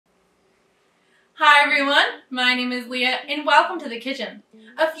Hi everyone, my name is Leah and welcome to the kitchen.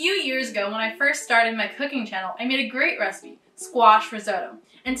 A few years ago when I first started my cooking channel, I made a great recipe, squash risotto.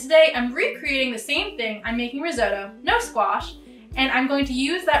 And today I'm recreating the same thing. I'm making risotto, no squash, and I'm going to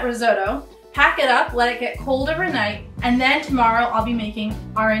use that risotto, pack it up, let it get cold overnight, and then tomorrow I'll be making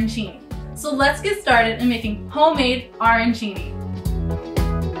arancini. So let's get started in making homemade arancini.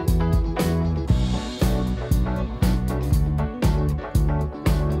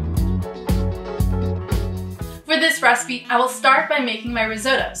 For this recipe, I will start by making my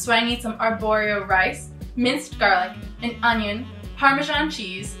risotto. So I need some arborio rice, minced garlic, an onion, Parmesan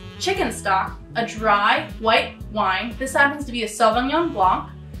cheese, chicken stock, a dry white wine, this happens to be a Sauvignon Blanc,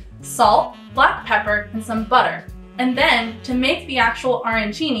 salt, black pepper, and some butter. And then, to make the actual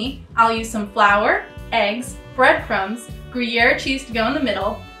arancini, I'll use some flour, eggs, breadcrumbs, Gruyere cheese to go in the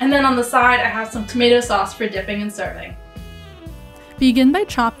middle, and then on the side I have some tomato sauce for dipping and serving. Begin by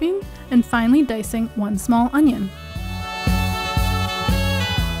chopping and finely dicing one small onion.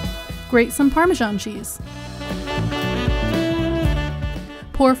 Grate some Parmesan cheese.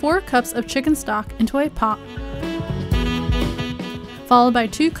 Pour 4 cups of chicken stock into a pot, followed by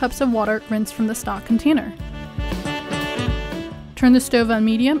 2 cups of water rinsed from the stock container. Turn the stove on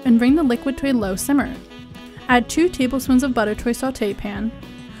medium and bring the liquid to a low simmer. Add 2 tablespoons of butter to a sauté pan,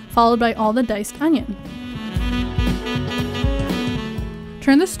 followed by all the diced onion.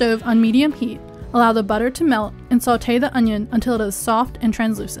 Turn the stove on medium heat, allow the butter to melt, and sauté the onion until it is soft and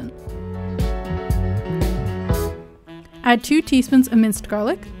translucent. Add 2 teaspoons of minced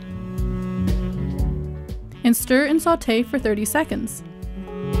garlic, and stir and sauté for 30 seconds.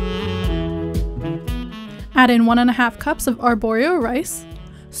 Add in 1½ cups of arborio rice,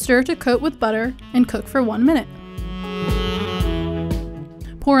 stir to coat with butter, and cook for 1 minute.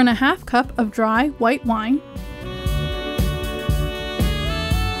 Pour in ½ cup of dry white wine,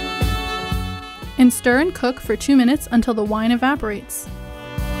 and stir and cook for 2 minutes until the wine evaporates.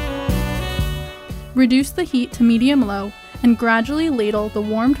 Reduce the heat to medium-low and gradually ladle the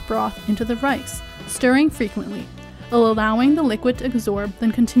warmed broth into the rice, stirring frequently, allowing the liquid to absorb,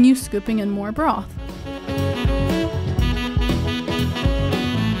 then continue scooping in more broth.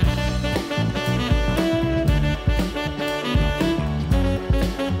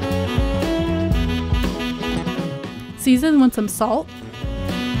 Season with some salt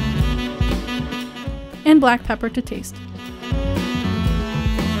and black pepper to taste.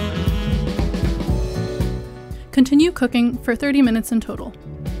 Continue cooking for 30 minutes in total.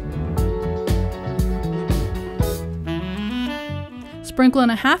 Sprinkle in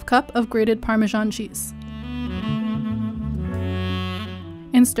 ½ cup of grated Parmesan cheese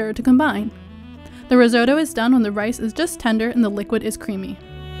and stir to combine. The risotto is done when the rice is just tender and the liquid is creamy.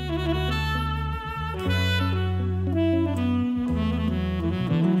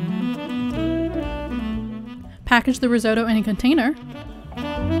 Package the risotto in a container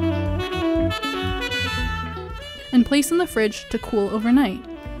and place in the fridge to cool overnight.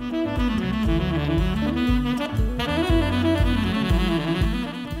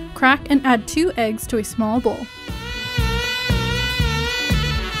 Crack and add 2 eggs to a small bowl.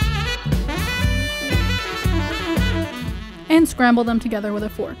 And scramble them together with a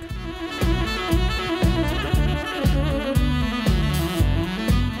fork.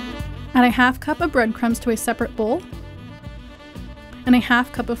 Add a ½ cup of breadcrumbs to a separate bowl, and a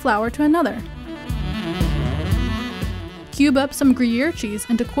 ½ cup of flour to another. Cube up some Gruyere cheese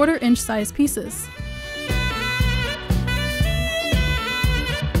into 1/4-inch size pieces.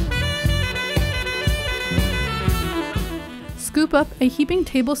 Scoop up a heaping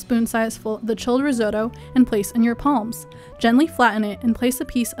tablespoon size full of the chilled risotto and place in your palms. Gently flatten it and place a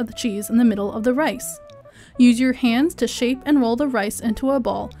piece of the cheese in the middle of the rice. Use your hands to shape and roll the rice into a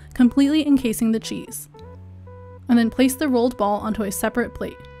ball, completely encasing the cheese. And then place the rolled ball onto a separate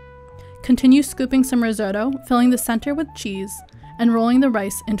plate. Continue scooping some risotto, filling the center with cheese, and rolling the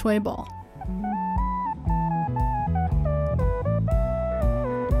rice into a ball.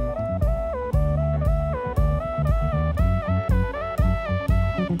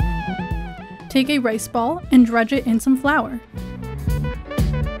 Take a rice ball and dredge it in some flour.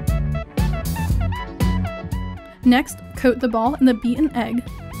 Next, coat the ball in the beaten egg,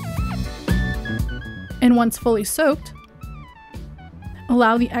 and once fully soaked,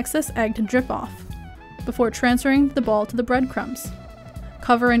 allow the excess egg to drip off before transferring the ball to the breadcrumbs.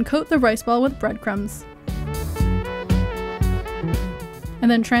 Cover and coat the rice ball with breadcrumbs,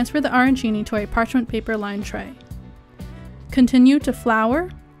 and then transfer the arancini to a parchment paper lined tray. Continue to flour,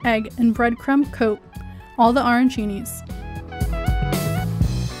 egg, and breadcrumb coat all the arancinis.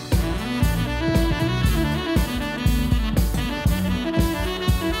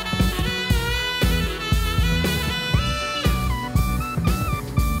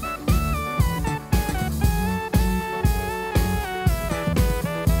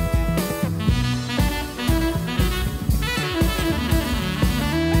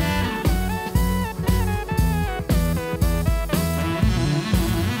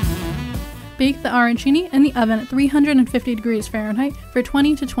 Bake the arancini in the oven at 350 degrees Fahrenheit for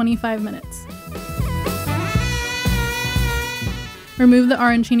 20 to 25 minutes. Remove the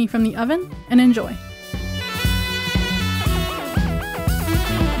arancini from the oven and enjoy.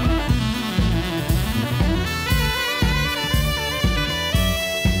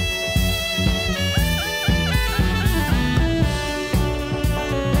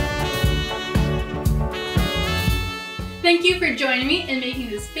 Thank you for joining me in making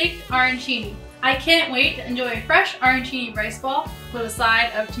this baked arancini. I can't wait to enjoy a fresh arancini rice ball with a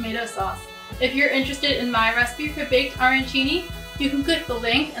side of tomato sauce. If you're interested in my recipe for baked arancini, you can click the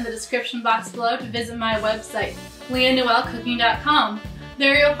link in the description box below to visit my website, lianoellecooking.com.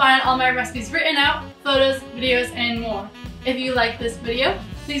 There you'll find all my recipes written out, photos, videos, and more. If you like this video,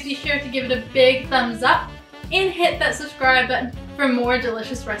 please be sure to give it a big thumbs up and hit that subscribe button for more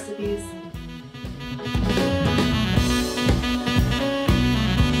delicious recipes.